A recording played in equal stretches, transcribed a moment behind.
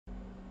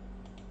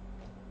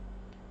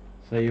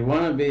So you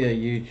want to be a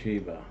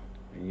YouTuber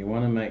and you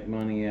want to make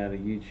money out of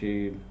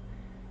YouTube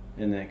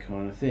and that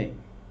kind of thing.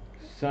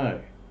 So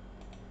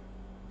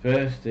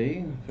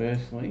firstly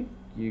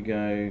you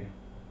go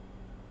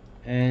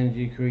and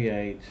you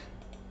create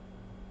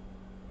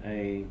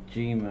a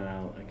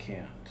Gmail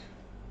account.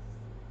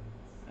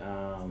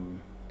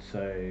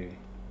 So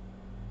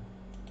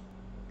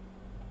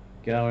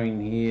go in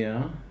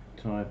here,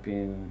 type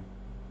in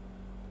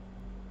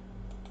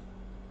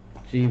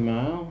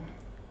Gmail,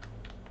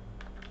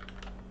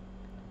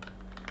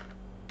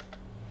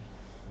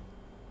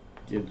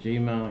 your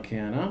Gmail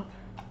account up,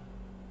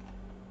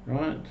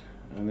 right,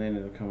 and then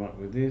it'll come up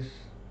with this.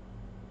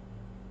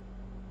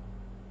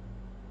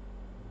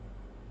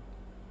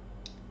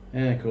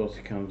 And of course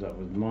it comes up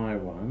with my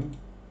one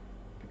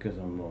because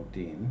I'm logged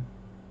in.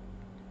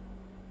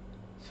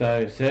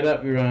 So set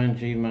up your own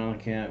Gmail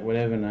account,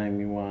 whatever name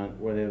you want,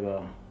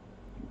 whatever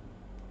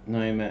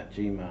name at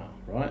Gmail,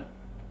 right?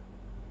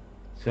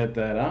 Set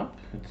that up.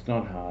 It's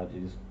not hard,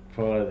 you just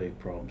follow the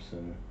prompts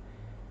and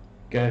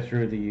go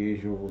through the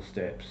usual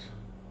steps.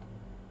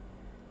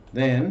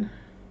 Then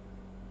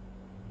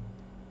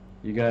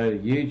you go to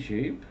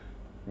YouTube,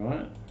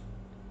 right?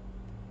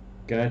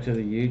 Go to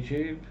the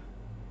YouTube,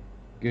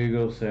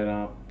 Google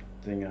setup,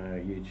 then go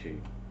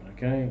YouTube.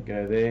 Okay,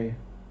 go there.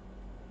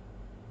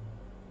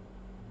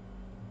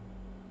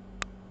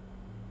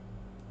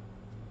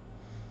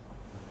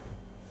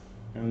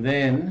 And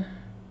then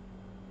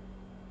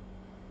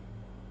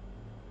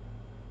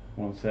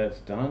once that's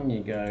done,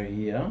 you go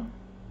here.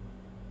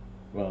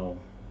 Well,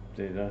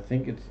 I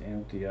think it's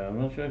empty.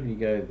 I'm not sure if you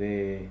go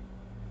there.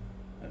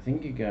 I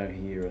think you go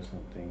here or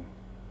something.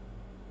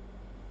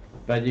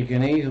 But you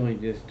can easily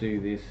just do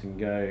this and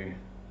go.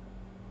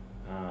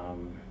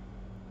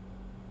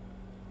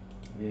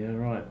 Yeah,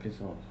 right.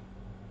 Piss off.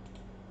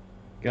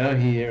 Go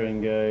here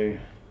and go.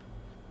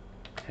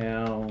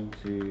 How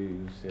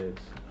to set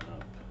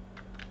up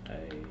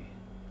a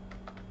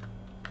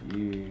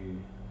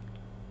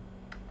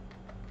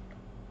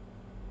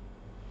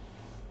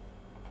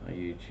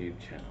YouTube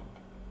channel.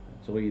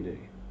 That's all you do.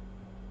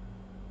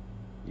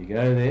 You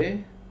go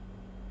there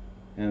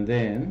and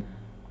then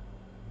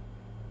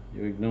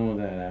you ignore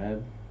that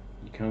ad.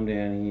 You come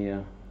down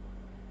here,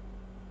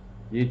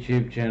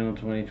 YouTube channel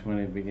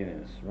 2020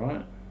 beginners,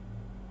 right?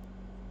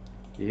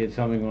 You hit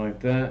something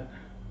like that,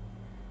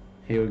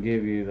 he'll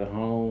give you the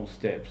whole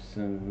steps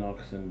and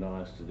knocks and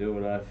dice to do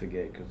it. I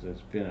forget because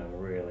it's been a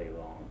really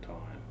long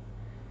time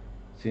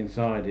since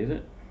I did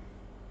it.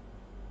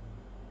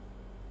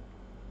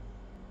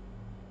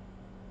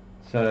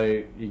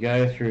 So you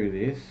go through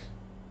this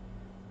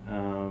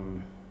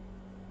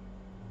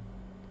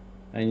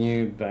and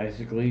you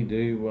basically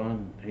do what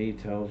he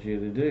tells you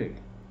to do,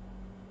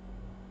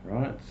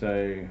 right?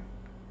 So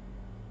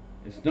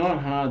it's not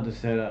hard to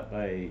set up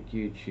a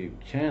YouTube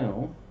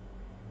channel.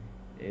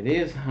 It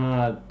is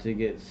hard to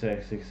get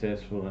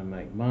successful and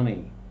make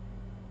money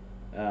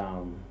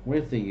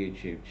with the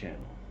YouTube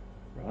channel,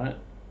 right?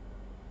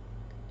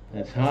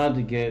 It's hard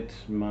to get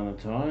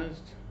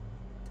monetized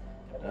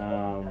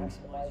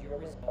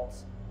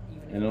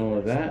and all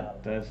of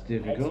that. That's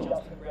difficult.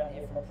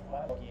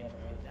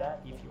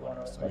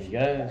 There you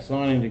go,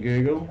 sign into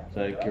Google.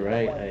 So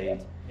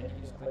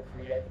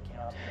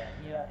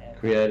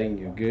creating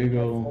your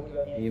Google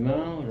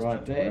email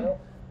right there.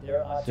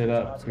 Set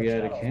up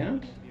create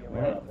account.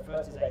 Right. The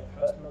first is a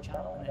personal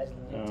channel and has a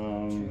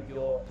link to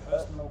your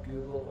personal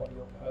Google or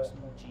your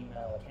personal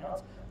Gmail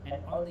accounts,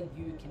 and only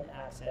you can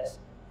access,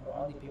 or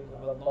only people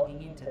who are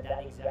logging into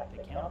that exact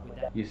account with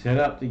that. You set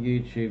up the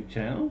YouTube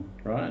channel,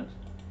 right?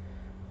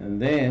 And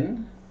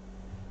then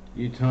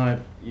you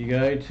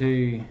go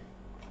to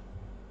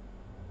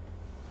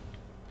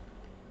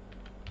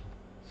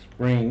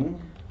Spring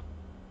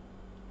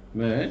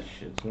Merch,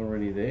 it's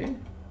already there.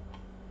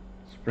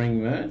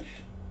 Spring Merch,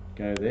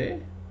 go there,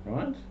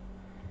 right?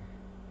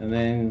 And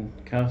then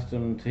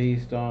custom tee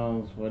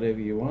styles,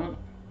 whatever you want.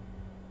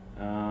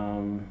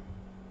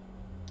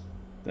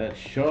 That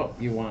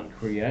shop you want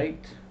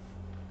create.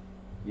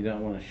 You don't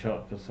want to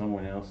shop for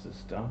someone else's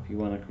stuff. You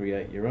want to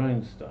create your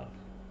own stuff.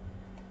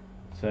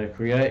 So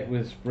create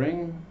with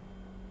Spring.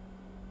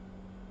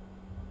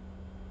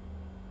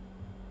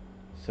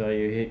 So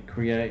you hit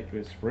create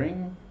with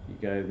Spring. You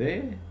go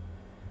there.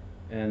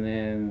 And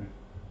then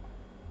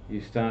you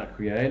start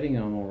creating.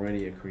 I'm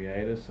already a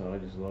creator, so I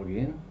just log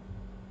in.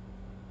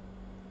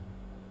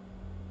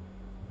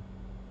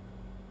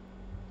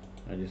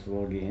 I just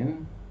log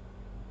in.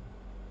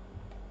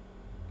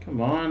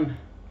 Come on.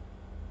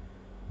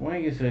 Why are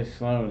you so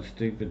slow and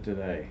stupid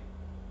today?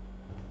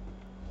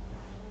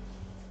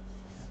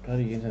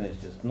 Bloody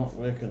internet's just not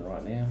working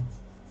right now. It's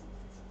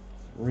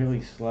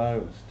really slow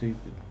and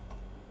stupid.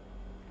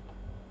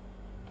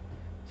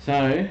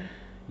 So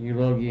you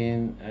log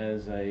in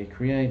as a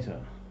creator.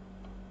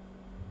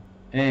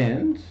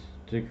 And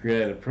to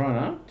create a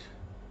product,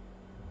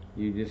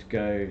 you just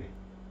go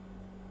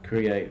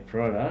create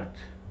product.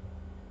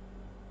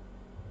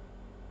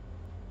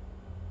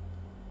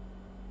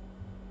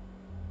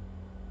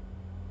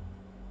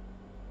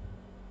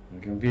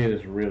 The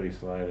computer's really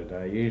slow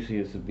today. Usually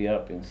it's to be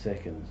up in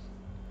seconds.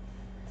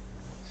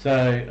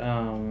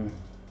 So,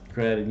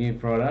 create a new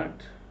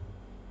product.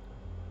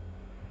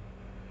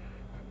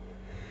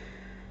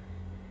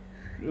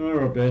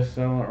 Or a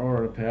bestseller,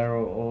 or an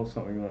apparel, or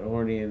something like,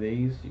 or any of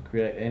these. You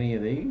create any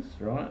of these,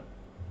 right?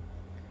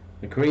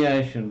 The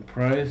creation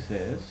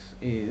process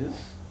is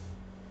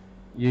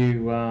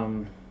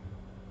you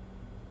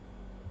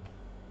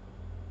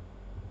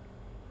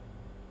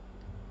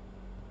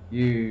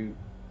you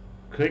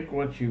click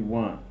what you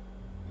want.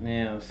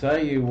 Now,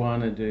 say you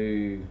want to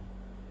do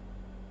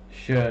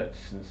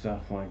shirts and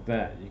stuff like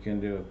that. You can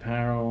do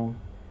apparel,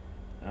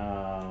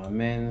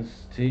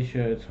 men's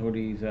t-shirts,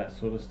 hoodies, that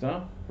sort of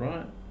stuff,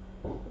 right?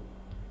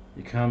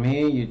 You come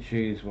here, you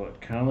choose what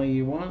color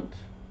you want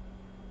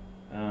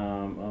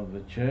of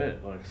the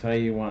shirt. Like, say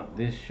you want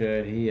this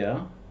shirt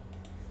here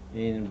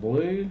in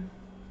blue.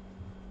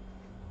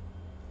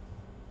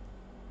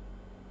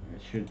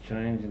 It should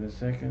change in a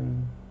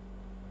second.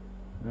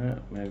 No,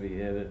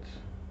 maybe edit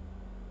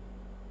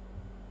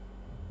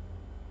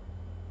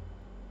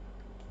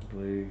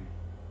blue.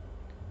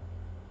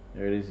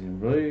 There it is in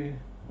blue,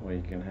 or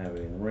you can have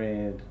it in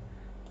red,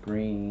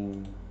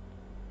 green,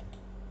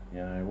 you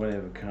know,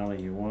 whatever color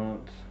you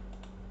want.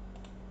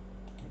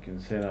 You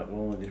can set up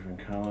all the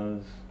different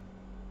colors.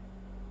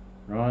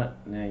 Right,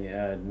 now you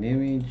add an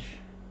image.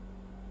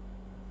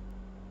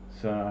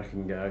 So I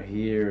can go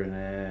here and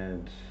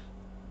add,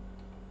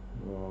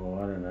 well,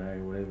 I don't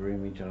know, whatever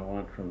image I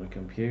want from the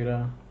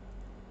computer.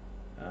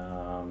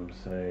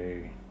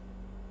 So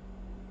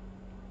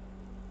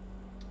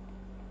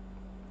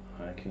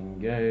I can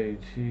go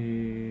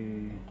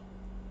to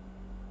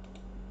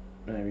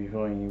maybe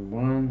volume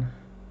 1.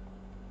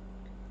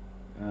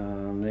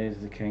 There's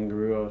the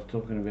kangaroo I was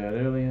talking about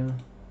earlier.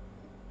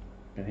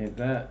 I can hit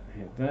that,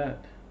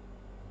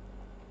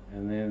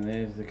 and then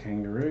there's the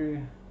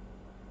kangaroo.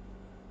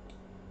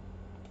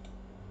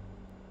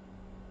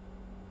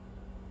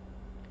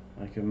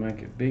 I can make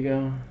it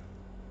bigger.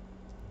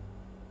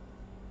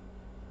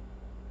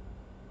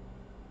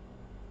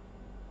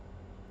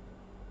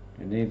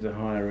 It needs a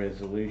higher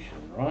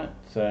resolution, right?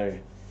 So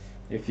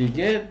if you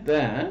get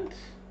that,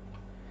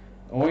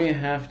 all you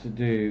have to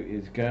do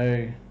is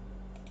go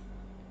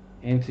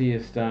into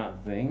your start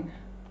thing,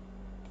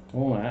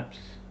 all apps,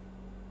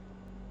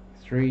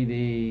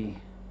 3D,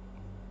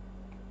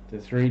 the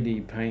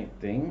 3D paint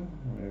thing,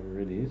 whatever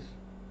it is.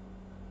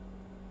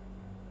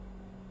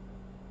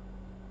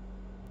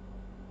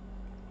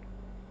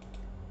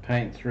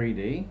 Paint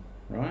 3D,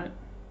 right?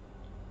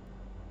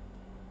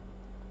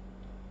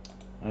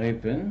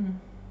 Open,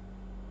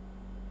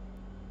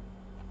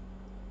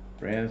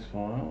 browse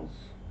files,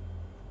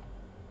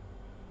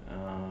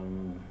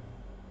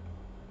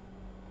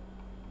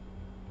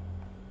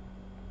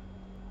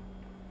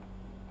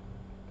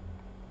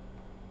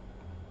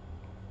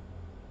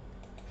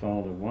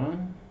 folder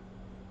 1,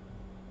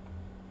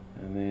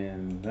 and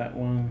then that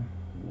one,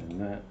 and then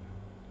that,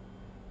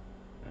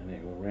 and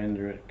it will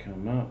render it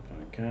come up.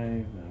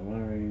 Okay, no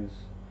worries.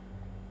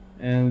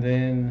 And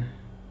then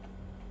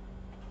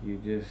you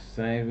just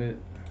save it,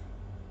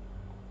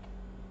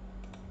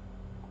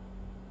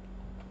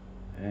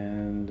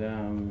 and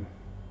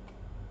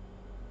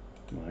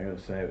well, I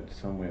gotta save it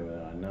somewhere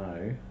that I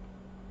know.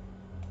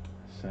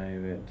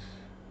 Save it.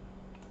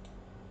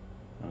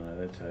 Oh no,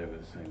 that's over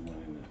the same one,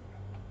 isn't it?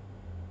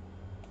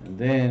 And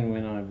then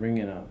when I bring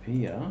it up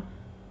here,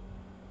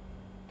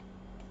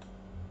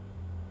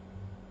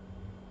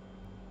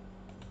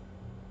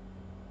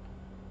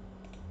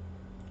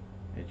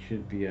 it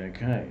should be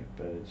okay,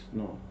 but it's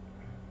not.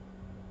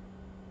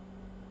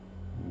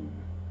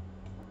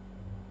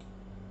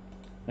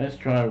 Let's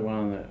try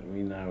one that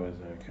we know is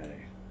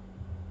okay.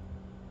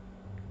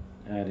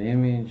 Add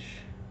image.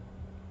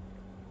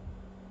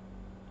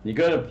 You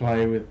got to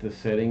play with the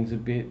settings a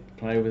bit,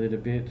 play with it a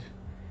bit,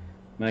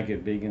 make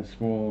it big and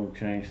small,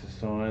 change the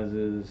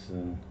sizes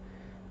and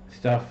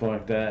stuff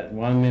like that.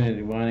 1 minute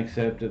it won't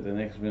accept it, the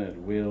next minute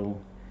it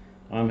will.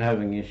 I'm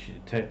having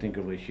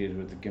technical issues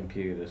with the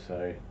computer,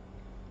 so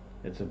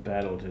it's a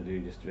battle to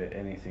do just about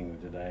anything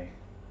today.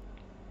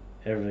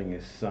 Everything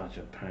is such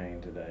a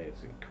pain today,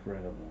 it's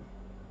incredible.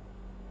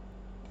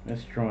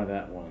 Let's try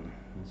that one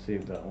and see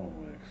if that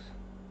one works.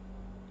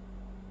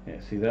 Yeah,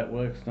 see, that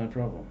works, no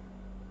problem.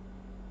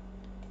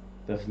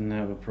 Doesn't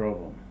have a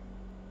problem.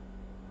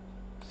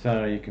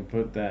 So you can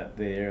put that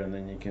there, and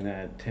then you can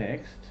add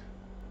text,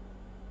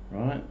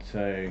 right?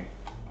 So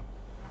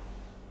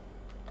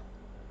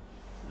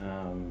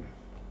you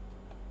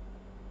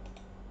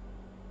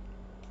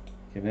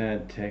can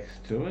add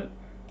text to it.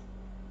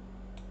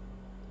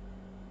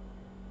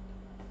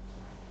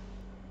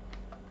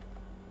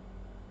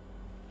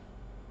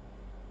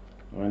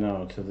 I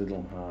know it's a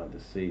little hard to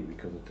see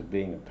because it's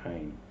being a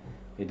pain.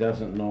 It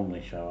doesn't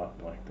normally show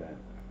up like that.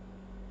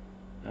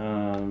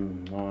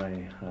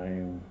 My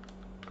home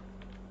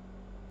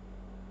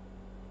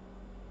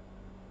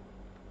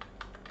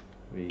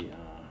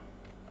VR.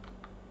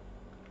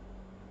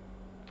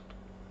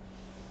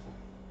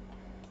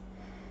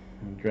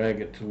 and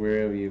drag it to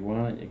wherever you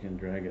want it. You can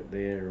drag it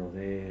there or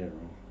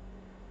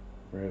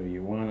wherever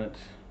you want it.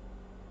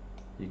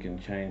 You can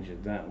change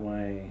it that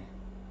way,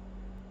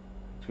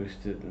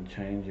 twist it and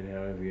change it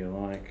however you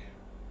like.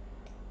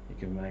 You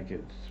can make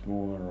it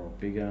smaller or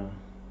bigger,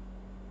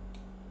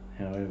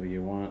 however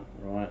you want,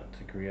 right,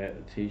 to create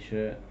the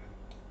t-shirt.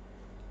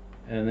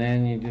 And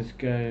then you just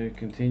go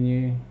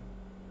continue,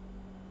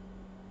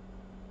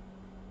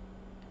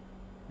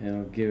 and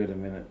it'll give it a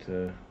minute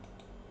to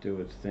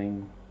do its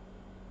thing.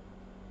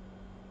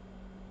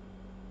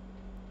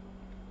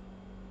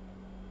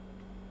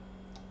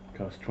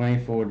 Costs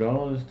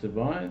 $24 to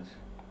buy it.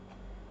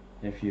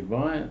 If you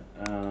buy it,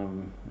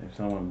 if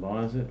someone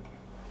buys it,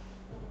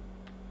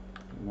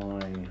 my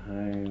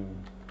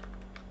home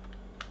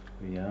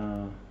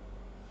VR.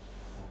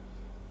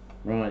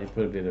 Right, you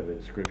put a bit of a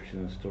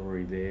description,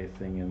 story there,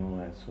 thing, and all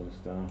that sort of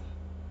stuff.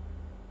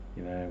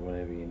 You know,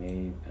 whatever you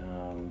need.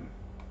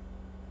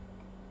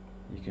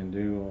 You can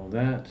do all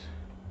that,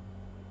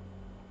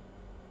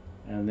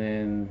 and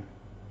then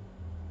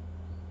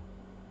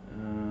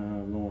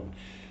launch.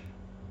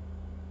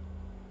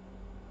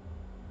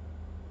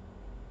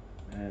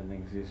 Add an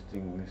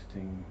existing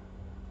listing.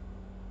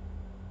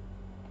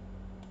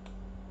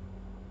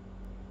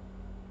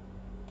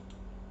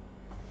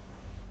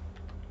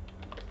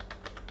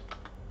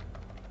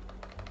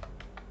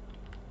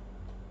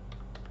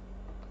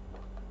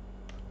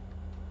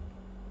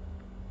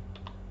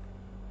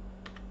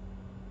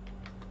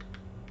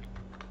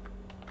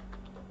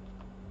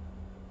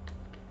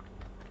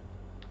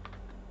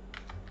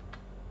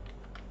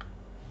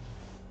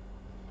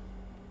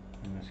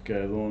 And let's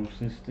go launch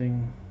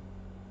listing.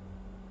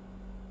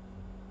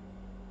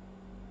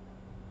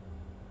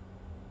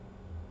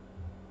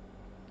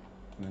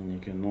 And you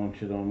can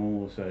launch it on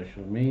all the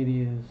social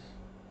medias.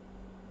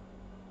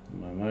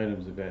 My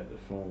modem's about to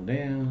fall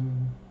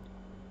down,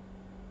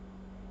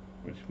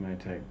 which may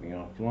take me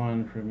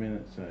offline for a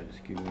minute, so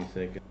just give me a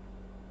second.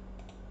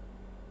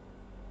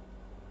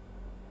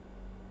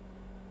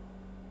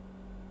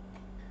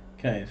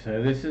 Okay,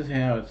 so this is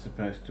how it's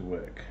supposed to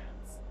work.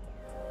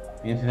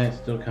 The internet's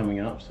still coming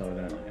up, so I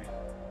don't know.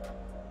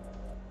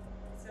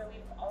 So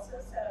we've also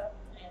set up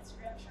an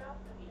Instagram shop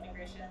with the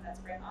integration that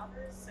Spring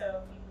offers,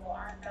 so people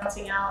aren't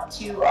bouncing out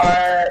to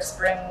our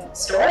Spring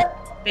store.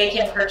 They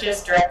can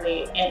purchase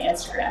directly in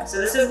Instagram. So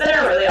this has been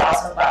a really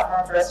awesome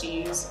platform for us to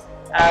use.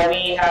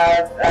 We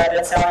have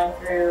been selling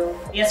through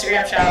the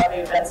Instagram shop.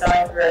 We've been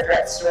selling through our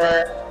direct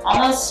store.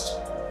 Almost,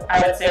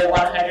 I would say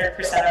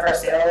 100% of our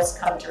sales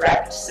come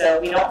direct.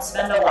 So we don't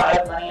spend a lot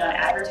of money on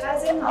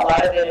advertising. A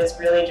lot of it is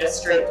really just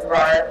straight through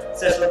our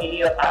social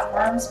media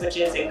platforms, which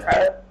is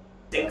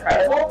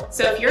incredible.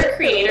 So if you're a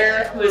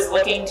creator who is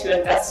looking to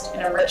invest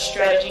in a merch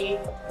strategy,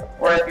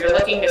 or if you're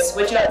looking to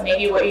switch up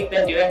maybe what you've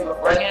been doing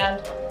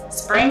beforehand,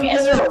 Spring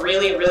is a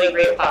really, really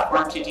great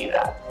platform to do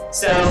that.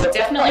 So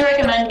definitely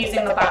recommend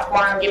using the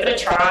platform. Give it a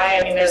try.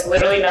 I mean, there's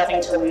literally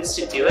nothing to lose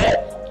to do it.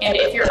 And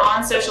if you're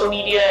on social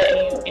media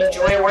and you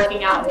enjoy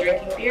working out and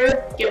drinking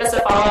beer, give us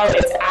a follow.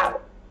 It's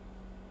at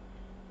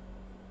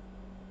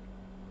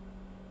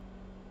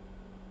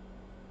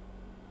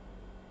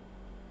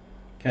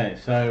Okay,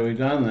 so we've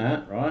done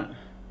that, right?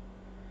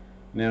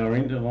 Now we're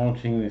into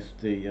launching the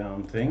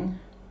thing.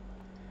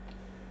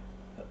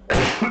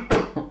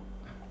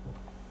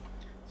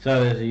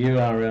 So there's a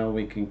URL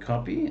we can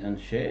copy and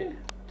share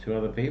to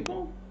other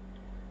people.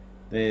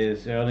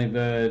 There's early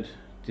bird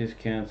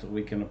discounts that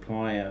we can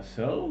apply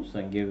ourselves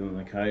and give them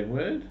the code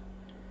word.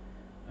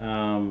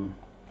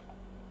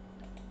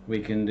 We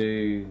can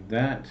do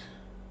that,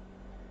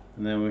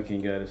 and then we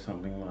can go to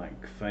something like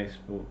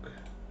Facebook,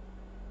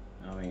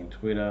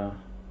 Twitter,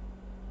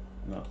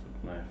 no,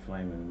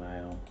 flaming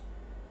mail.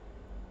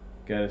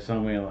 Go to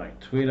somewhere like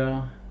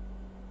Twitter,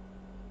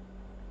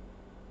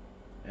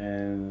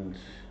 and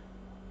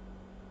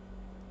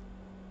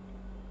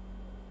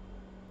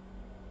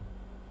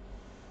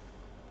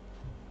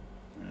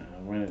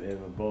when it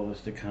ever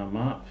bothers to come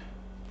up,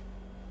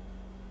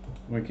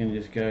 we can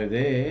just go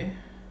there.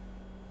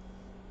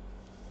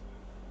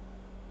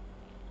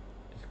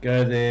 Just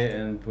go there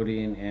and put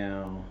in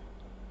our,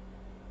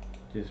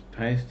 just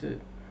paste it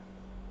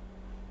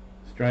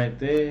straight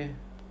there.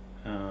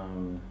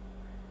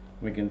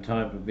 We can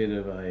type a bit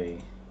of a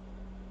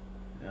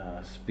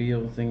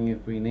spiel thing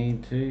if we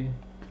need to.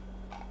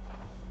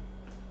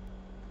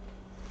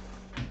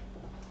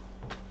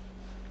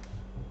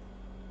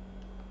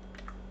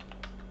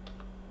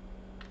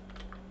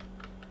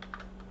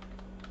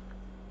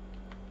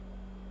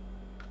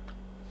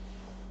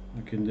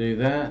 We can do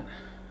that,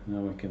 and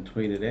then we can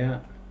tweet it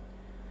out.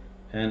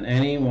 And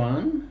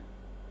anyone,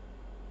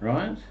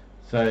 right?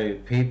 So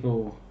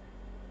people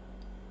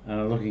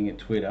are looking at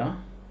Twitter,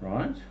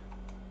 right?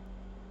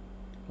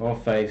 Or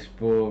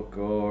Facebook,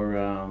 or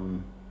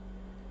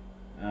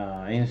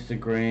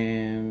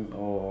Instagram,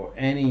 or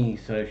any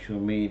social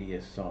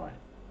media site.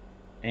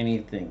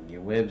 Anything,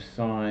 your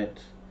website,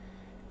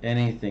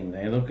 anything.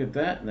 They look at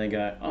that and they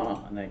go,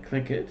 oh, and they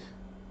click it,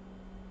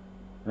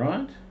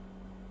 right?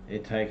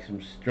 It takes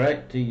them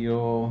straight to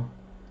your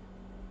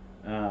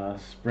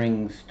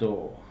Spring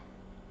store,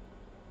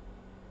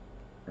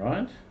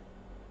 right?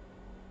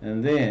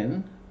 And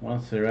then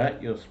once they're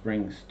at your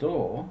Spring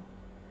store,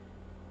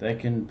 they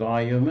can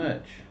buy your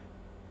merch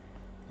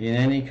in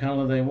any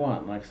color they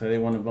want. Like, say they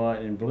want to buy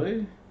it in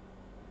blue,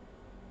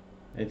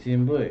 it's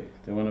in blue.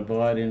 They want to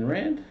buy it in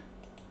red,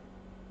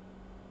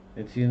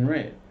 it's in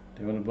red.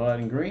 They want to buy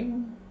it in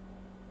green,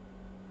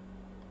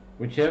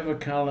 whichever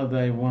color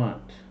they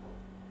want.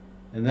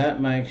 And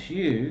that makes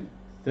you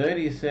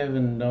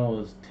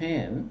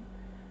 $37.10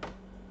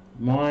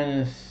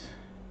 minus,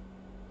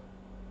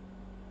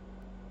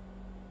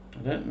 I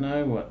don't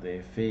know what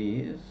their fee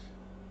is.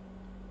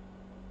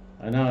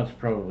 I know it's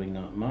probably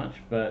not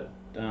much, but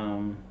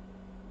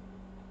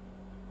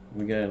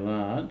we go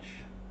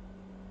large,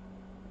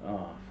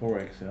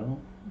 4XL,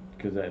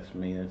 because that's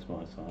me, that's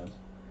my size,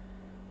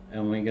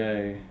 and we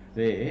go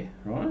there,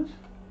 right?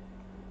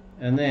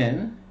 And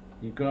then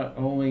you've got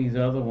all these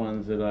other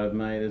ones that I've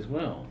made as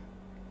well.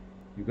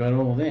 You've got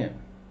all them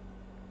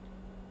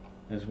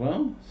as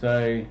well.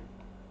 So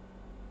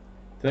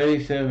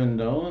 $37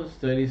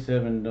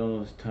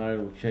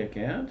 total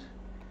checkout.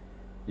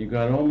 You've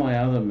got all my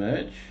other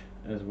merch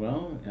as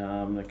well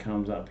that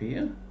comes up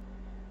here.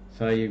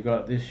 So you've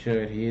got this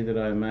shirt here that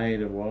I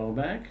made a while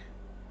back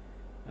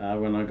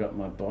when I got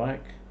my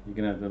bike. You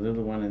can have the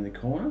little one in the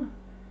corner,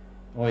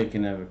 or you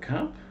can have a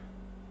cup.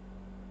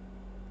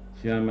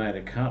 See, I made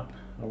a cup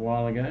a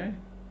while ago.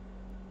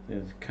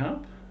 There's a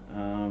cup.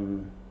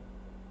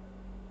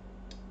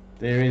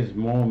 There is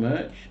more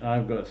merch.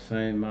 I've got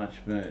so much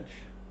merch,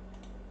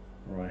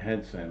 or I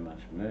had so much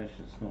merch,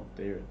 it's not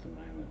there at the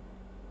moment,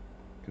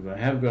 because I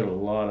have got a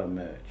lot of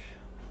merch.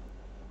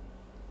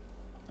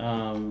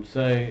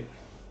 So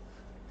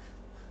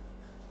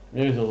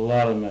there's a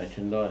lot of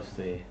merchandise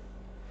there.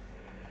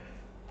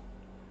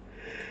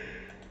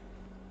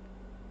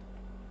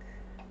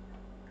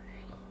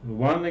 The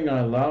one thing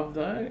I love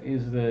though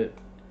is that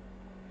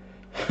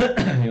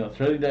you got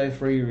 30-day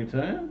free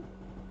return,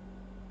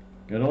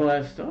 got all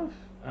that stuff.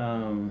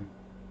 The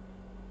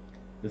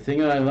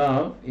thing I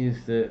love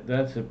is that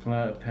that's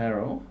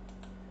apparel.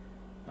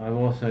 I've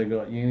also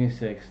got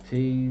unisex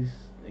tees,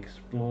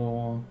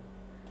 explore,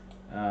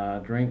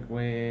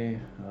 drinkware.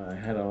 I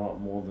had a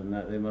lot more than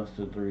that. They must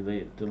have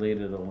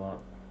deleted a lot,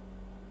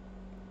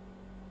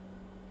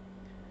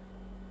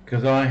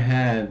 because I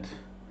had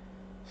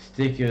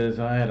stickers,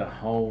 I had a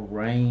whole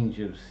range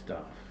of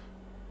stuff.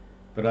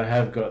 But I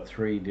have got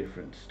 3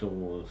 different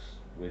stores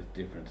with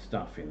different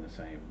stuff in the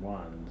same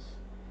ones,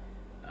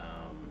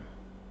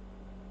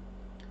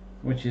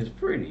 which is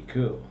pretty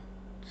cool.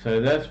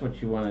 So that's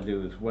what you want to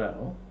do as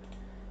well.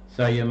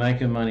 So you're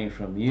making money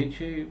from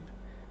YouTube,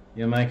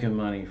 you're making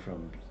money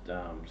from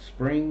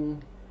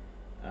Spring,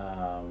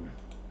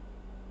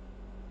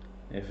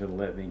 if it'll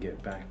let me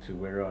get back to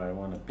where I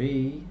want to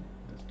be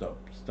and stop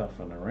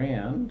stuffing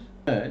around.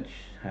 Merch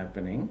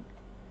happening,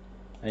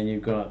 and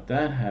you've got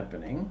that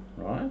happening,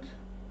 right?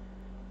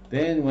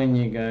 Then when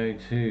you go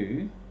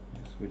to,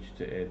 switch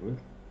to Edward,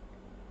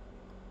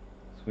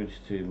 switch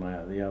to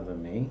the other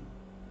me,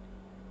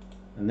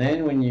 and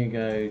then when you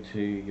go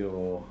to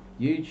your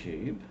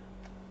YouTube,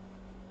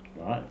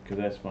 right, because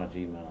that's my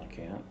Gmail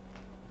account,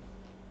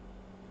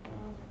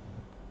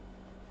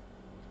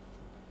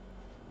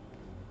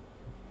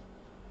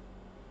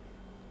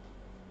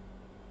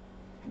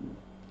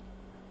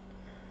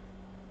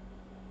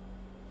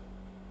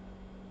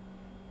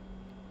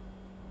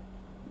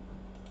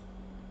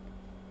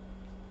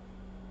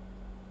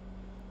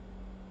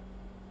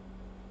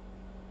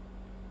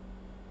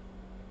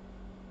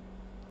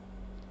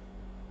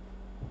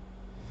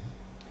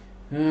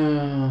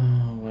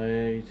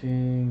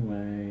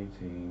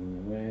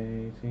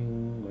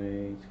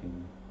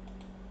 waiting.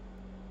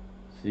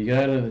 So you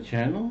go to the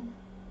channel,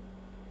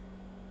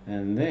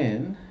 and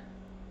then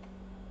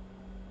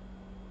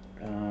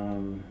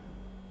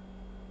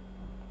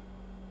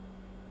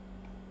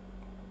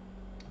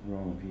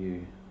wrong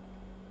view.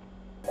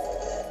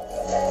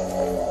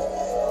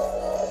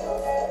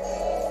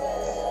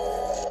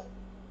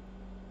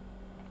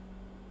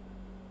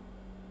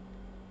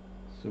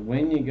 So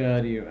when you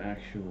go to your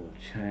actual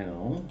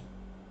channel,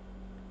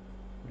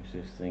 which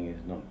this thing is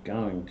not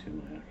going to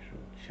my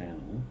actual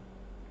channel,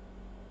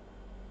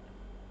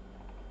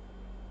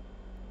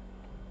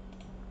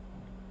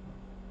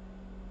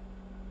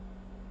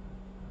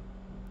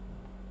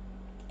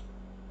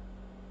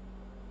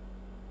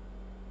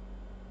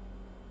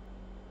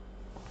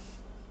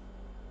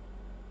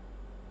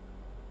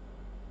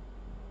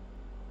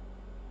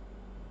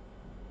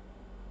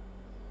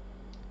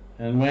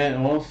 and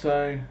when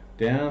also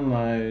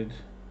download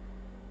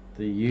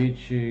the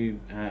YouTube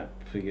app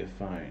for your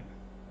phone.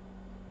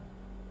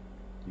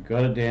 You've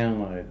got to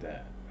download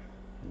that.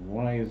 And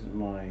why isn't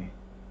my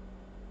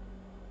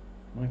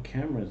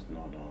camera's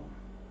not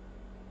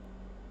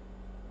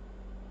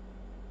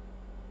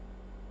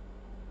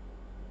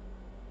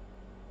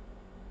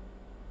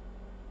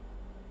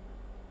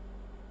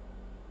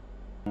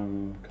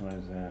on?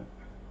 Close that.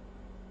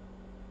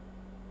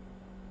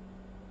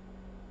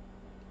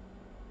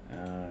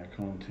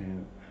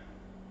 content.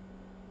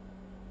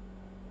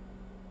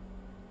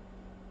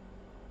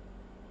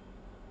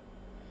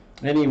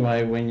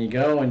 Anyway, when you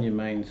go on your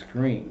main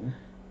screen,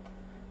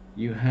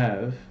 you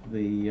have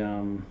the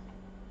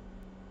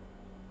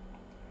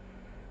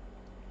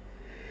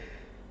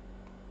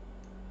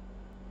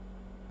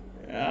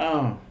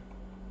so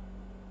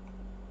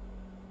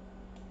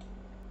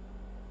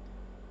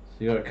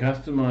you got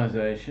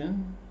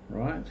customization,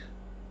 right?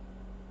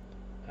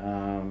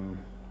 I'm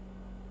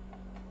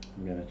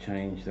going to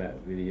change that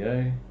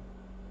video.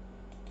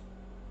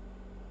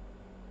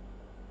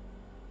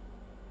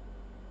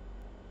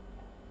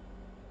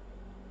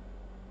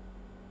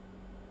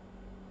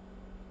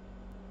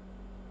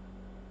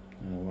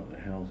 I don't know what the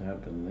hell's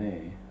happened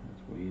there.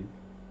 That's weird.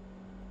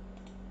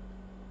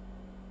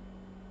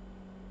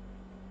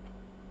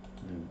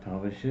 And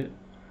publish it.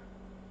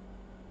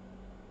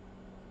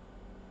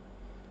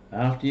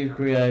 After you've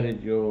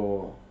created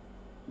your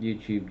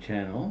YouTube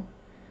channel,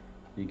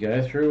 you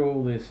go through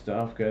all this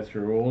stuff, go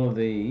through all of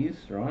these,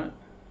 right?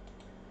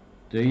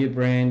 Do your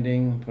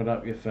branding, put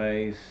up your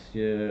face,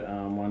 your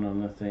one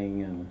on the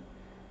thing and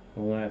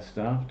all that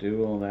stuff,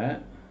 do all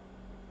that.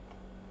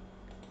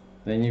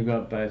 Then you've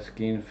got basic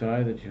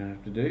info that you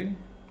have to do.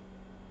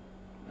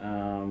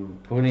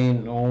 Put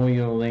in all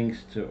your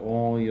links to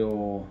all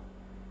your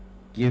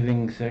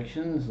giving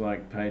sections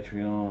like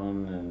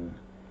Patreon and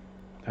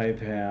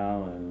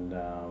PayPal and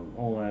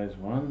all those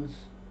ones.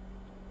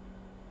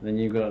 Then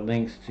you've got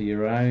links to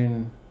your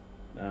own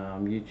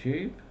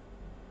YouTube,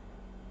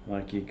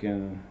 like you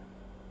can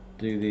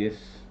do this,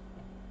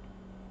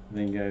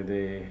 then go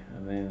there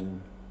and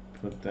then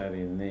put that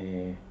in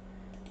there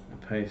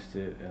and paste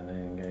it and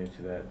then go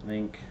to that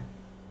link.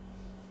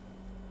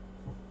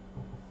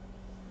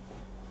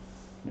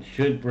 It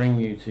should bring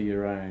you to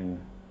your own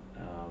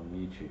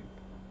YouTube.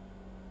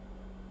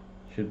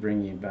 Should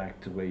bring you back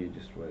to where you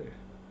just were.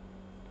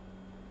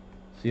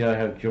 See, I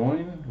have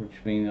join,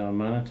 which means I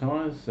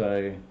monetize,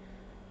 so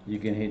you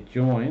can hit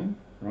join,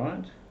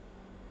 right?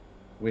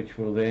 Which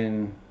will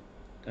then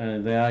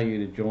allow you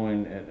to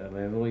join at a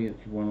level that you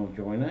want to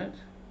join at,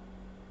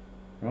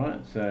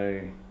 right?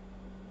 So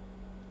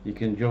you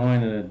can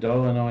join at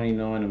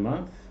 $1.99 a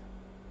month,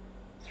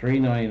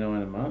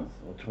 $3.99 a month,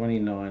 or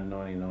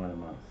 $29.99 a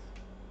month,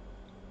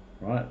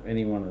 right?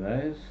 Any one of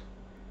those.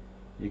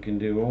 You can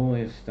do all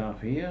this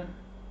stuff here,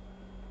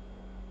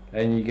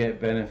 and you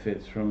get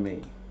benefits from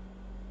me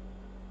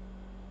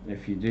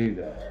if you do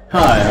that.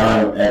 Hi,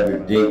 I'm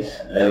Edward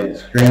Deeks, a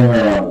streamer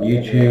on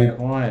YouTube.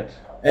 Quiet.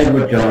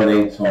 Edward John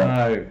Deeks on.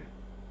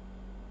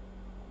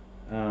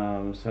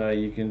 No. So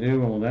you can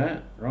do all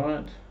that,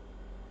 right?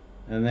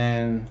 And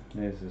then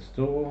there's the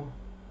store.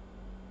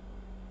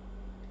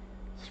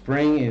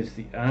 Spring is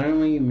the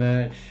only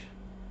merch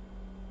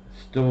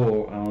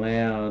store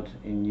allowed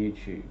in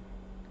YouTube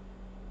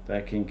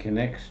that can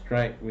connect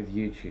straight with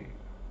YouTube.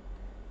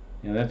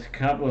 Now that's a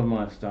couple of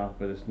my stuff,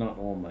 but it's not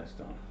all my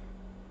stuff.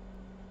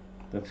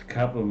 That's a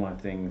couple of my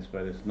things,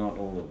 but it's not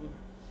all of them.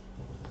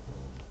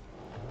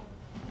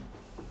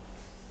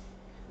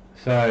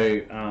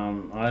 So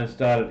I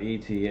started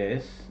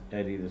ETS,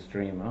 Eddie the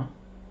Streamer,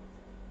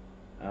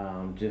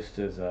 just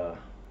as a,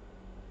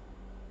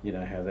 you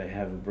know how they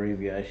have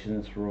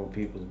abbreviations for all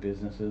people's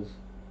businesses.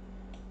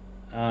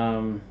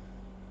 I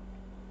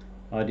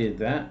did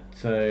that,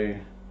 so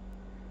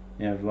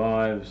you have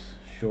lives,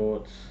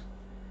 shorts.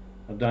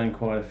 I've done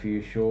quite a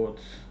few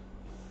shorts.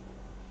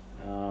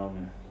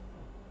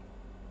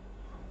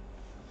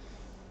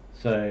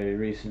 So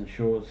recent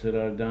shorts that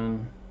I've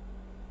done,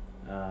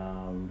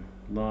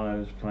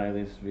 lives,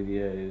 playlists,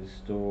 videos,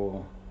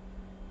 store,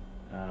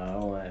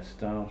 all that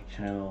stuff,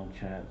 channel,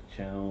 chat,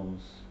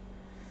 channels.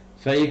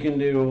 So you can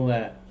do all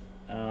that,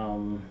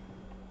 and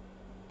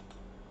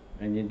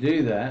you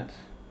do that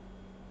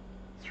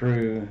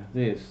through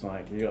this,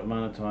 like you got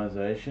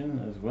monetization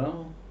as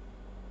well.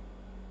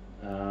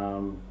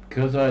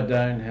 Because I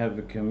don't have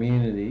a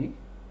community,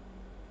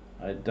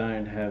 I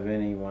don't have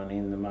anyone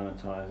in the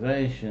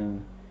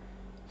monetization,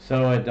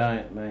 so I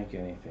don't make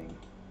anything.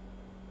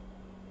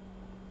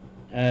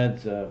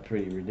 Ads are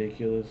pretty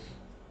ridiculous.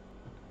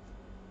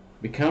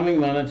 Becoming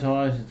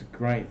monetized is a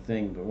great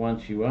thing, but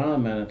once you are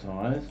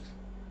monetized,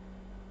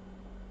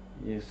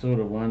 you sort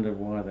of wonder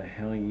why the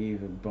hell you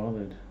even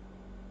bothered.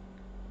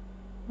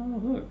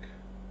 Oh look,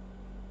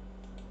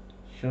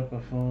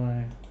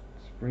 Shopify,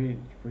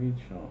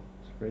 Spreadshop.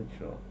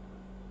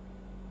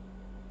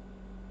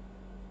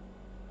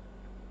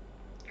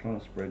 Try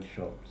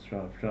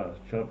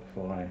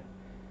Shopify.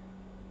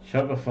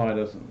 Shopify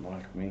doesn't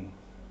like me.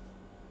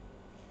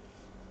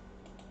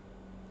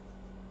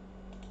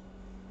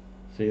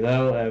 See,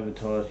 they'll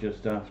advertise your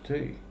stuff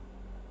too,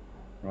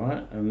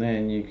 right? And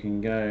then you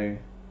can go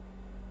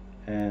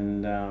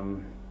and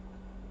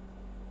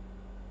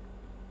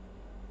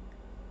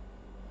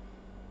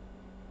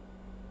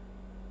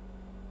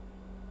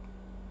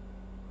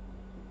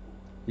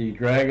you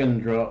drag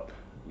and drop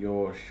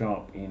your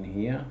shop in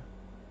here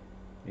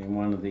in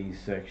one of these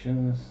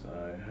sections.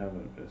 I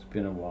haven't, it's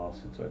been a while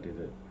since I did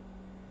it.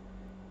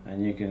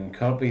 and you can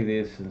copy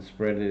this and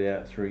spread it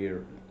out through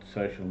your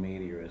social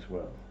media as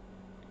well,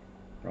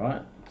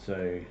 right?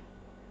 So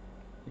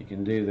you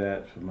can do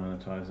that for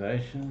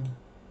monetization.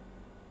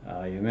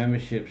 Your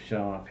memberships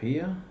show up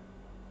here,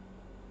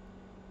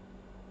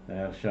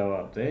 they'll show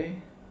up there.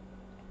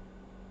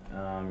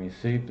 Your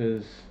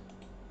supers,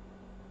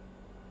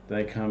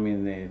 they come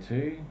in there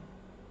too.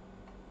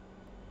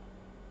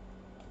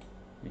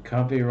 Your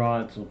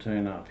copyrights will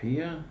turn up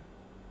here.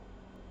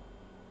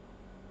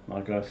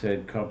 Like I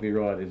said,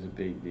 copyright is a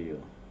big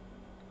deal.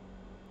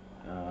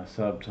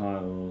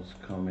 Subtitles,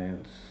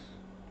 comments.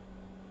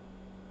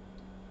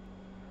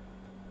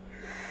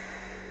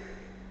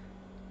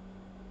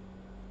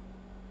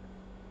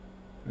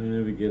 I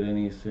never get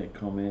any set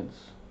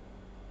comments.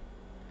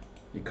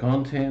 Your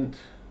content.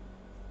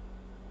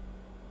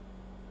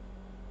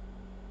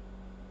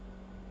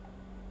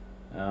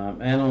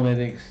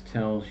 Analytics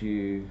tells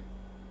you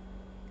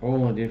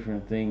all the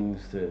different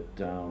things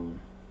that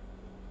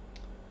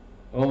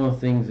all the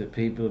things that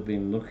people have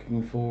been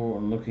looking for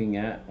and looking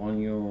at on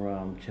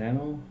your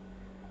channel.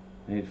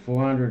 And it's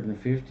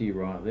 450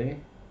 right there.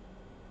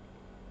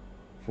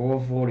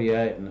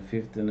 448 on the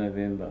 5th of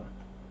November.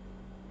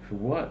 For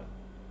what?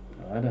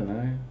 I don't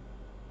know.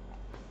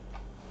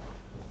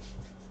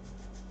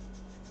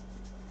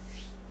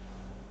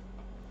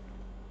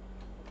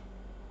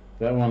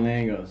 That one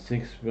there got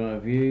 6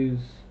 views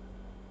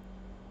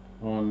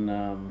on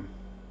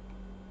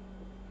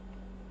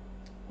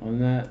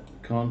that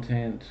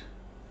content.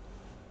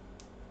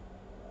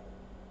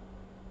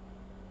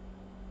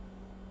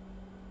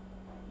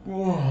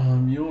 Whoa,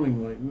 I'm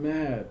yawning like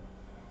mad.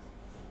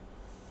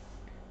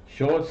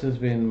 Shorts has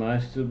been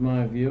most of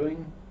my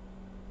viewing.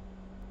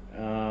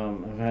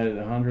 I've had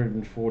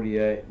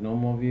 148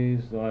 normal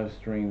views, live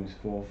streams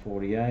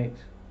 448.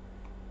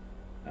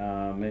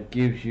 It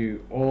gives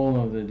you all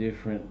of the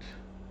different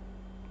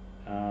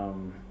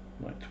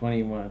like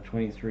 21,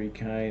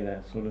 23k,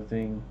 that sort of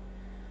thing.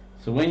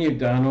 So when you've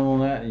done all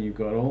that and you've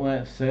got all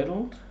that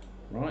settled,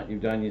 right,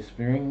 you've done your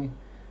spearing,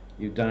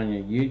 you've done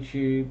your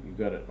YouTube, you've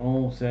got it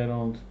all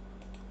settled,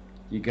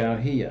 you go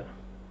here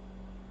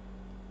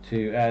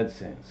to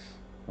AdSense,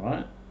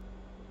 right?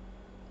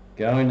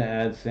 Go into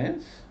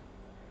AdSense.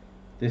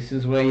 This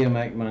is where you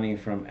make money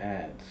from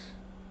ads.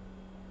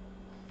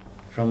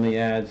 From the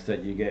ads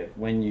that you get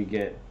when you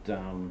get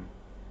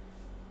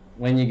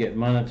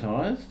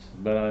monetized.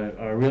 But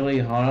I really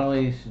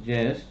highly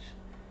suggest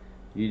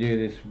you do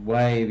this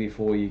way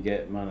before you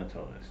get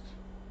monetized.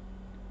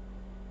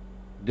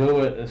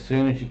 Do it as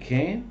soon as you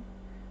can.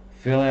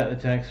 Fill out the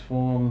tax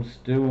forms,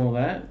 do all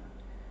that,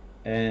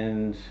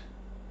 and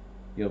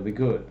you'll be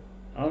good.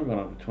 I've gone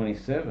up to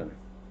 27.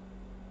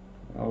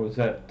 I was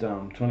at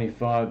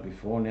 25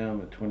 before, now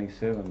I'm at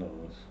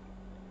 $27.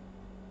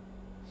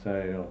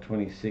 So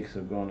 26,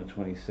 I've gone to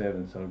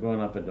 27, so I've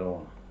gone up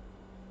 $1.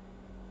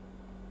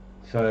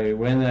 So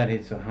when that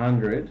hits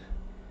 100,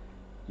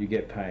 you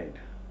get paid.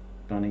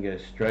 Money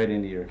goes straight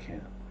into your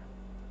account.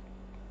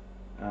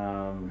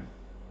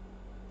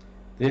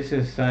 This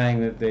is saying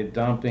that they're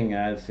dumping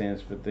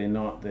AdSense, but they're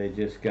not. They're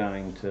just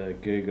going to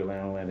Google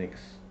Analytics.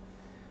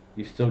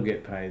 You still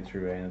get paid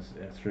through AdSense,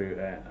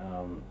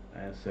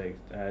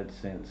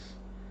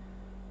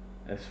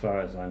 as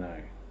far as I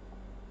know.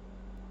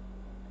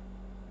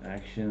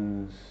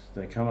 Actions,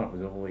 they come up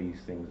with all these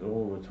things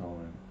all the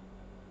time.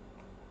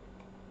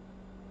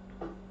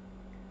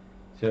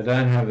 So I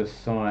don't have a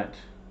site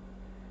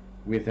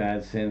with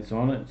AdSense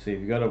on it. So if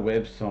you've got a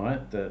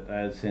website that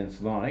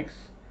AdSense likes,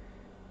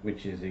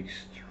 which is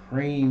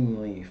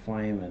extremely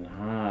flaming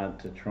hard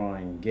to try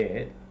and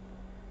get,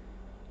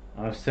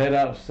 I've set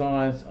up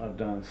sites, I've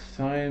done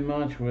so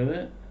much with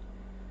it,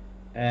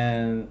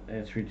 and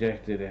it's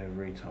rejected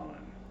every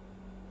time.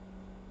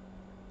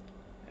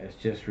 It's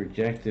just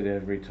rejected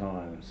every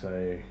time,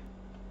 so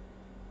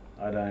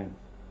I don't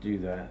do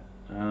that.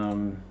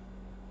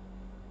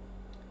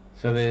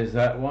 So there's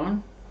that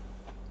one.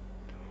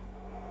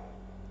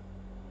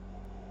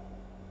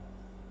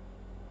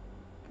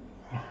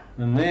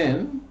 And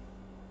then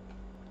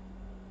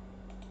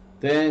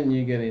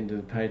you get into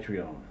the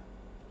Patreon.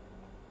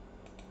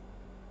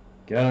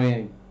 Go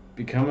in,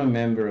 become a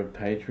member of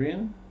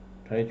Patreon,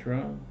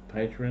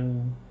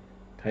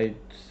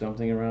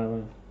 something or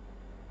other.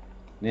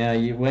 Now,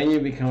 when you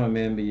become a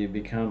member, you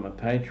become a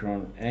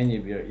patron, and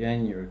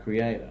you're a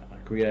creator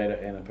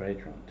and a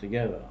patron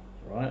together,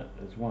 right?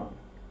 As one.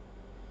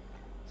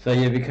 So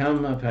you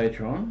become a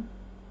patron,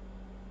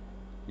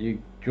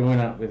 you join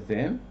up with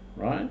them,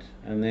 right?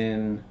 And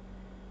then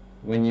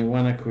when you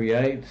want to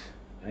create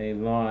a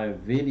live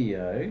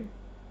video,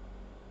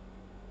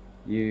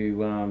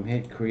 you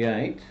hit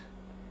create,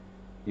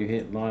 you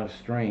hit live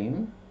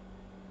stream,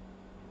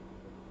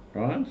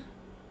 right?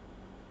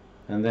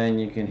 And then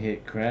you can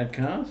hit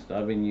Crowdcast.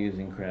 I've been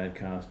using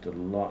Crowdcast a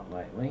lot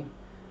lately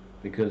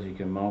because you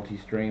can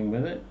multi-stream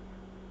with it.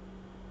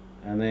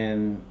 And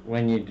then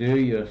when you do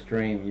your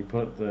stream, you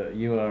put the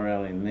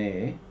URL in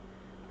there,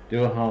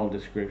 do a whole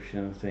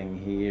description thing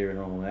here and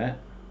all that,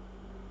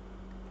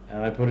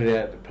 I put it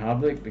out to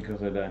public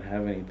because I don't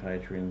have any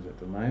Patreons at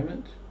the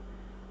moment.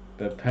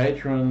 But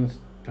Patreon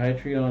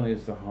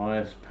is the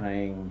highest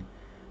paying,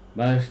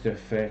 most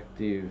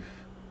effective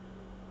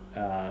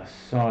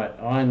site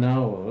I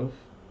know of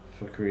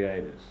for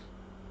creators.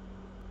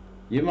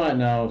 You might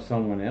know of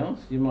someone else,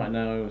 you might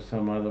know of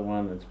some other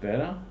one that's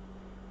better,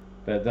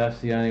 but that's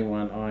the only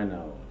one I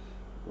know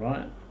of,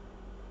 right?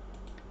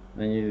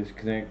 Then you just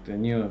connect a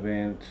new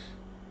event,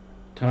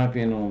 type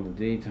in all the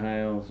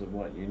details of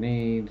what you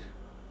need,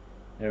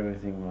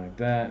 everything like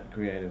that,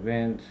 create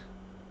event.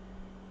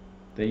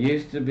 There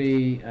used to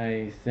be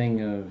a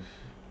thing of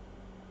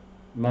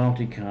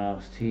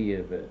multicast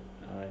here, but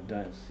I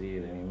don't see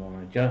it anymore.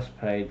 I just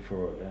paid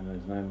for it and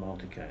there's no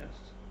multicast.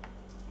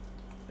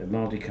 The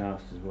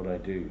multicast is what I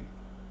do.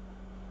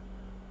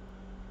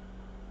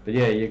 But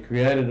yeah, you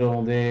create it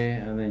all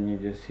there and then you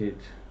just hit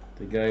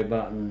the go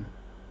button.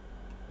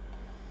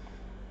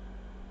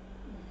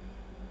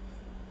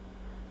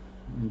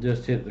 And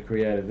just hit the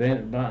create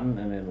event button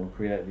and it'll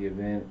create the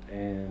event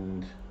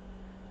and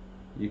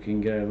you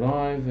can go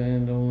live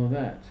and all of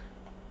that.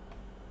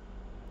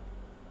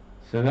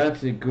 So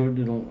that's a good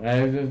little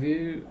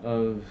overview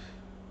of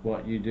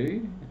what you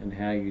do and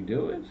how you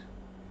do it.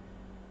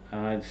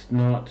 It's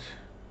not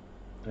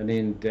an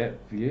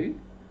in-depth view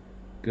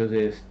because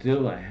there's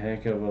still a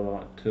heck of a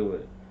lot to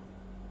it.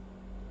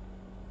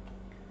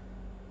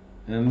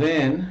 And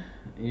then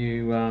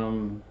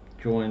you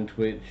join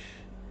Twitch.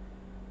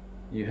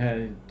 You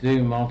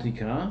do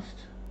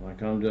multicast,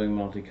 like I'm doing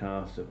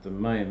multicast at the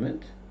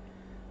moment.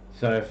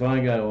 So if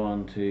I go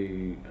on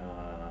to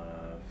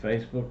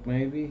Facebook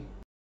maybe,